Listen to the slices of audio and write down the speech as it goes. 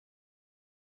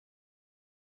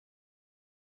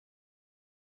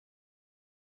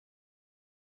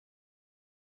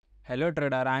Hello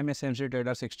trader, I am SMC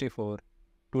Trader 64.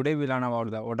 Today we learn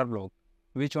about the order block.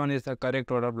 Which one is the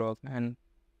correct order block, and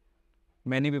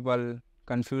many people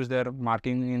confuse their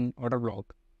marking in order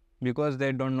block because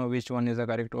they don't know which one is the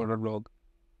correct order block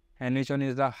and which one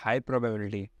is the high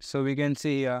probability. So we can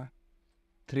see here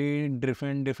three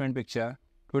different picture.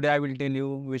 Today I will tell you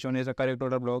which one is the correct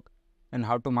order block and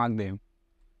how to mark them.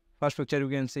 First picture you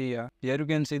can see here. Here you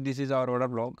can see this is our order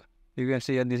block. You can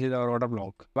see here this is our order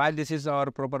block. Why this is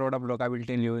our proper order block, I will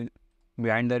tell you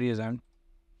behind the reason.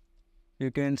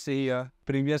 You can see here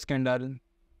previous candle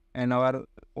and our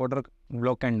order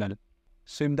block candle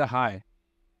sweep the high.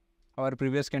 Our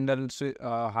previous candle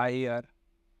high here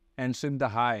and sweep the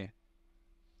high.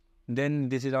 Then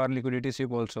this is our liquidity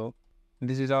sweep also.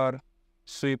 This is our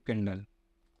sweep candle.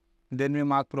 Then we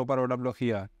mark proper order block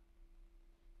here.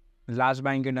 Last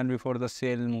buying candle before the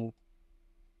sale move.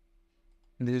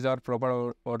 This is our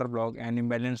proper order block and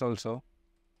imbalance also.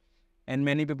 And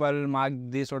many people mark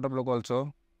this order block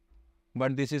also.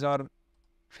 But this is our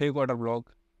fake order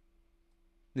block.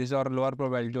 This is our lower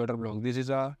probability order block. This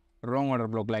is a wrong order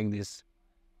block like this.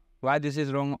 Why this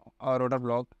is wrong our order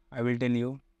block, I will tell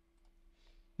you.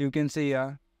 You can see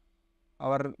here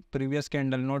our previous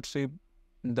candle not sweep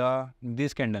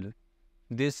this candle.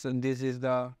 This is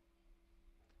the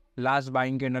last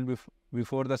buying candle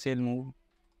before the sale move.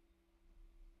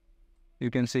 You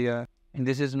can see here, and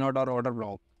this is not our order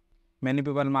block. Many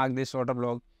people mark this order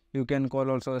block. You can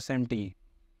call also SMT,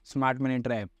 smart money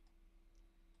trap.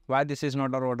 Why this is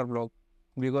not our order block?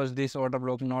 Because this order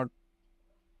block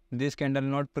this candle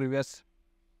not previous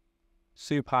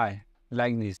sweep high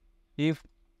like this. If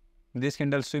this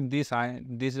candle sweep this high,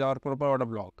 this is our proper order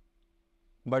block.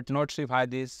 But not sweep high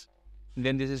this,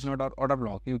 then this is not our order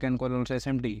block. You can call also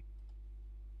SMT.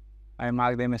 I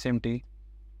mark them SMT.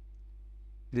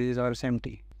 This is our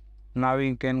SMT. Now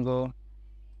we can go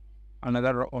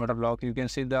another order block. You can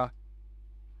see this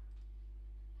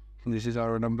is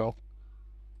our order block.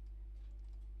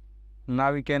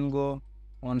 Now we can go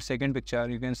on second picture.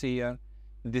 You can see here,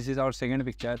 this is our second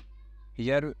picture.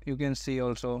 Here you can see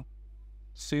also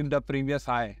sweep the previous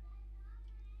high.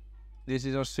 This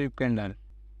is our sweep candle,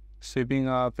 sweeping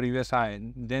a previous high.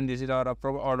 Then this is our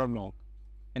proper order block.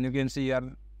 And you can see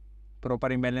here proper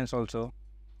imbalance also.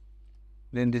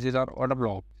 Then this is our order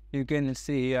block. You can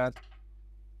see here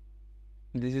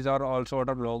this is our also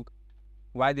order block.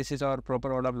 Why this is our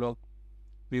proper order block?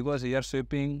 Because here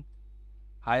sweeping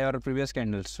high or previous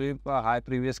candle, sweep a high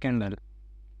previous candle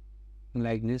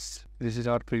like this. This is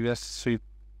our previous sweep.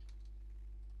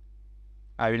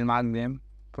 I will mark them,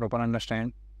 proper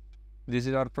understand. This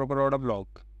is our proper order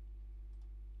block.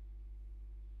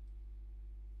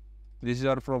 This is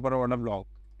our proper order block.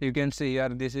 You can see here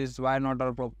this is why not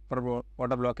our proper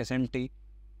order block SMT,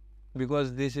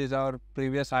 because this is our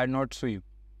previous high not sweep.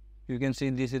 You can see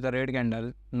this is the red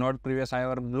candle, not previous high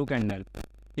or blue candle.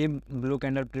 If blue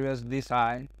candle previous this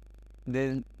high,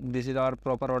 then this is our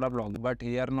proper order block. But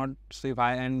here not sweep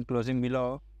high and closing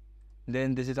below,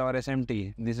 then this is our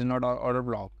SMT. This is not our order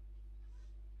block.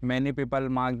 Many people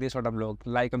mark this order block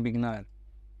like a beginner.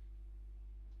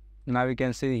 Now we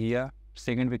can see here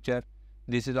second picture.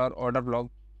 This is our order block,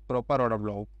 proper order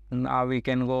block. Now we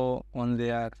can go on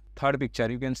the third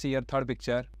picture. You can see here third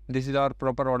picture. This is our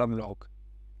proper order block.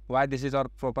 Why this is our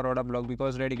proper order block?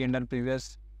 Because red candle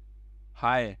previous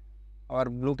high or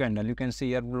blue candle. You can see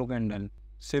here blue candle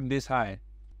sweep this high.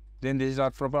 Then this is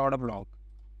our proper order block.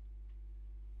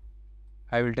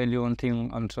 I will tell you one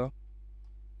thing also.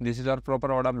 This is our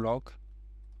proper order block.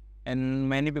 And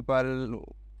many people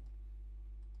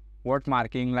what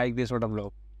marking like this order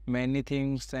block. Many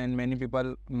things and many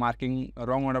people marking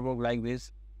wrong order block like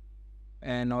this,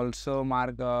 and also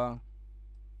mark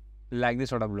like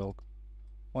this order block.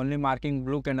 Only marking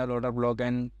blue candle order block,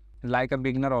 and like a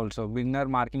beginner also, beginner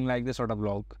marking like this order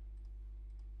block.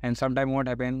 And sometime what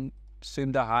happen,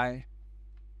 sweep the high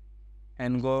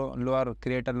and go lower,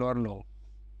 create a lower low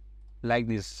like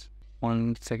this.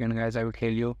 1 second guys, I will tell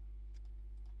you.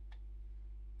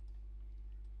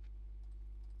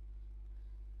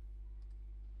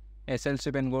 SL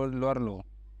sweep and go lower low.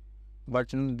 But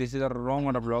this is a wrong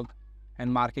order block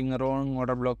and marking a wrong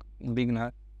order block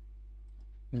beginner.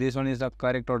 This one is the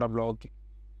correct order block. You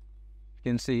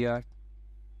can see here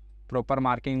proper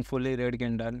marking fully red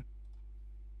candle.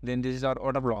 Then this is our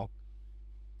order block.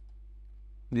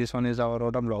 This one is our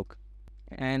order block.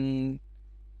 And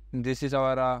this is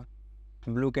our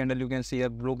blue candle. You can see here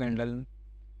blue candle.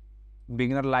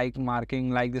 Beginner like marking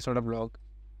like this order block.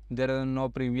 There is no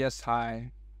previous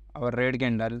high. Our red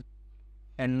candle,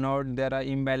 and not there are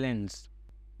imbalance.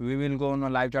 We will go on a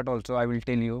live chart also, I will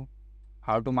tell you.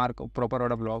 how to mark a proper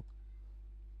order block.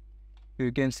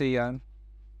 You can see here,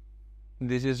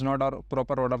 this is not our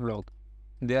proper order block.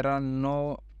 There are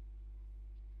no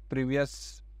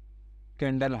previous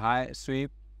candle high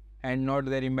sweep and not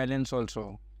their imbalance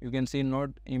also. You can see not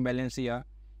imbalance here.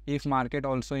 If market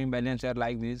also imbalance here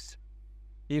like this,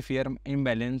 if here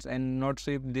imbalance and not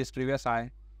sweep this previous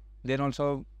high, then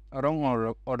also a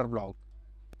wrong order block.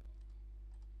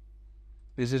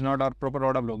 This is not our proper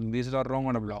order block. This is our wrong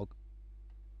order block.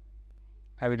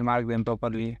 I will mark them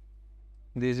properly.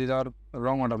 This is our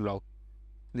wrong order block.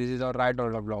 This is our right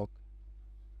order block.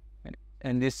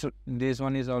 And this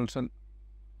one is also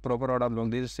proper order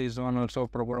block. This is one also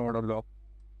proper order block.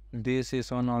 This is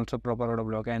one also proper order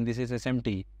block. And this is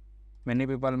SMT. Many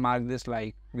people mark this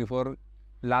like before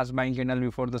last buying candle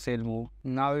before the sale move.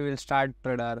 Now we will start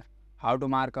trader how to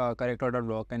mark a correct order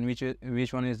block and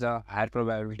which one is the higher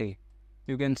probability.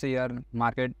 You can see here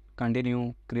market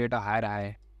continue, create a higher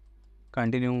high,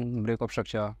 continue break of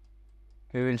structure.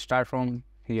 We will start from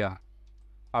here.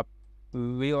 Up.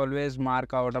 We always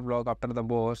mark our order block after the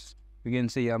boss. You can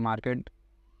see here market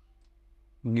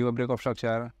give a break of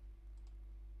structure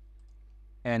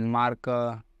and mark.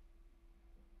 Now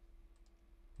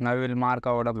we will mark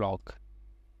our order block.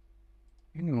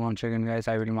 In 1 second, guys,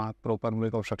 I will mark proper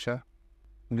break of structure.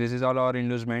 This is all our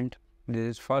inducement.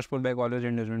 This is first pullback, always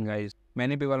inducement, guys.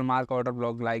 Many people mark order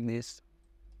block like this.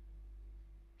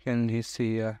 Can you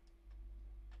see here?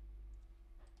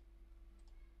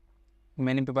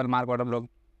 Many people mark order block.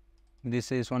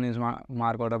 This is one is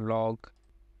mark order block.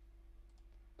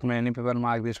 Many people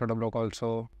mark this order block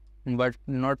also, but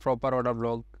not proper order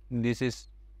block. This is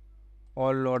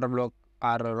all order block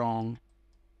are wrong.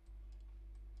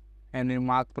 And we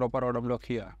mark proper order block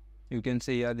here. You can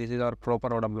see here this is our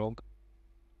proper order block.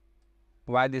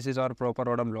 Why this is our proper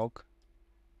order block?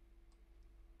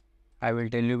 I will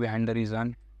tell you behind the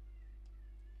reason.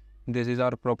 This is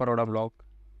our proper order block.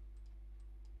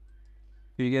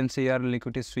 You can see our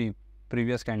liquidity sweep,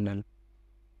 previous candle.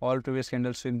 All previous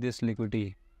candles sweep this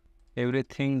liquidity.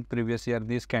 Everything previous year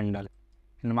this candle.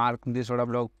 And mark this order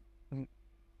block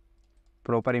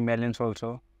proper imbalance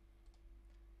also.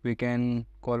 We can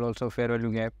call also fair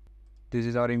value gap. This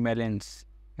is our imbalance.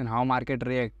 And how market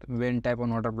react when type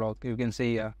on order block. You can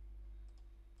see here.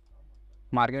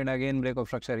 Market again break of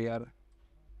structure here.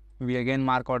 We again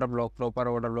mark order block, proper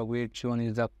order block, which one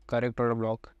is the correct order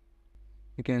block.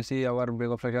 You can see our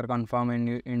break of structure confirm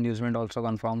and inducement also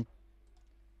confirm.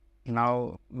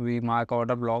 Now we mark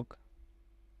order block.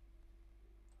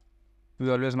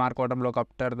 We always mark order block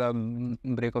after the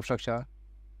break of structure.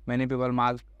 Many people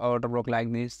mark order block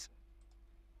like this.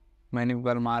 Many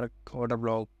people mark order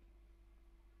block.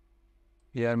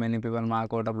 Here many people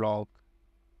mark order block.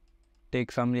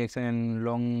 Take some reaction and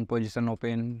long position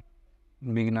open,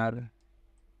 beginner,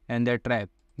 and their trap.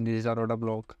 This is our order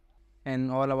block.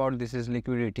 And all about this is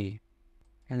liquidity.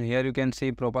 And here you can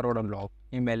see proper order block,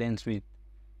 imbalance with.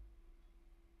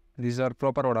 These are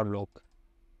proper order block.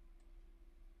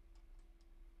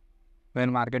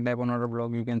 When market type on order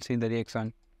block, you can see the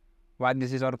reaction. Why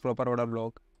this is our proper order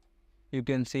block? You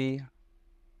can see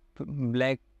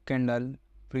black candle,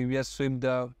 previous sweep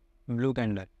the blue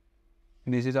candle.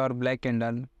 This is our black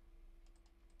candle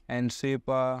and sweep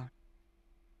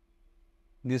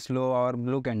this low our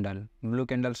blue candle. Blue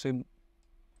candle sweep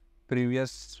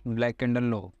previous black candle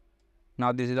low.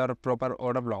 Now this is our proper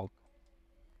order block.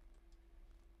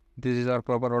 This is our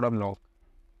proper order block.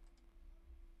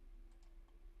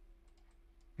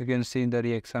 You can see the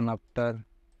reaction after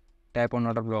tap on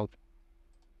order block.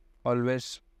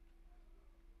 Always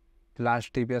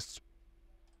last previous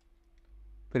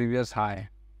high.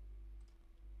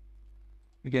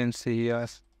 You can see here.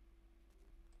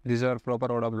 This is our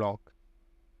proper order block.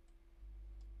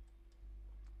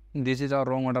 This is our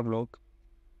wrong order block.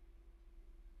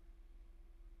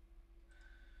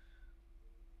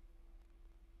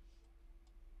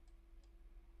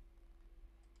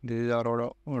 This is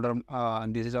our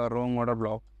this is our wrong order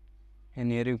block,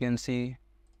 and here you can see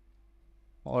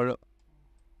all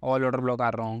order block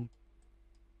are wrong,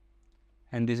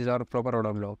 and this is our proper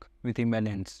order block with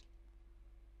imbalance,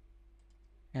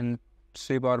 and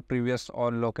sweep our previous all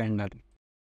low candle.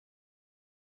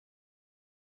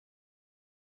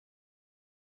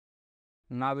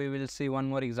 Now we will see one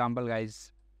more example,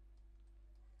 guys.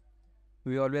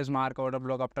 We always mark order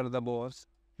block after the boss.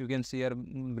 You can see here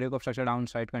break of structure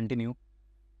downside continue,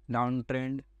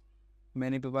 downtrend.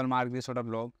 Many people mark this order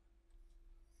block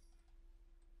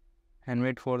and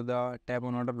wait for the tap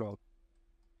on order block.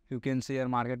 You can see here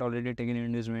market already taken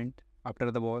inducement after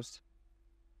the boss.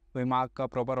 We mark a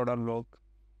proper order block.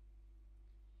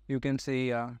 You can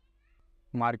see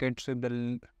market sweep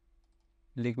the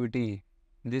liquidity.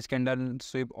 This candle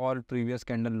sweep all previous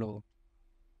candle low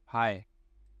high.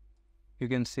 You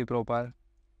can see proper,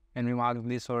 and we mark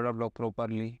this order block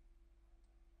properly.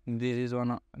 This is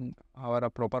on our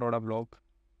proper order block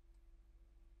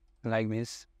like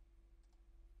this.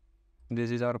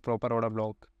 This is our proper order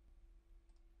block,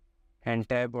 and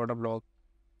tap order block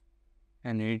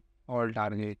and hit all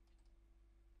target.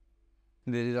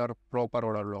 This is our proper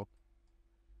order block.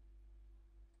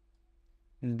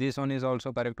 This one is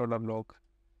also correct order block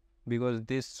because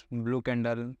this blue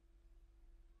candle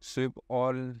sweep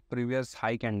all previous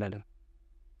high candle.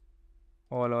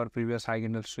 All our previous high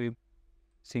candle sweep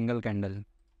single candle.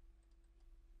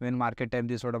 When market tap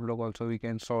this order block also we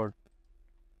can short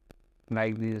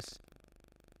like this.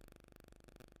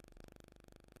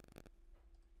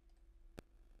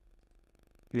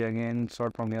 We again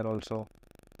short from here also.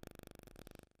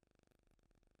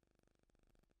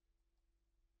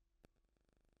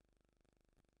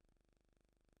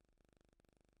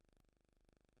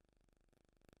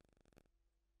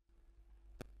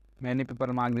 Many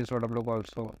people mark this order block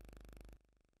also.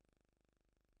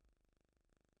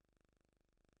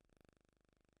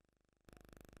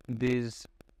 This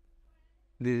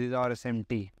is our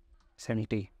SMT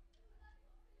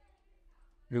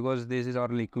because this is our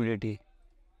liquidity.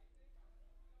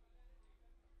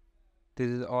 This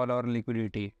is all our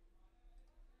liquidity.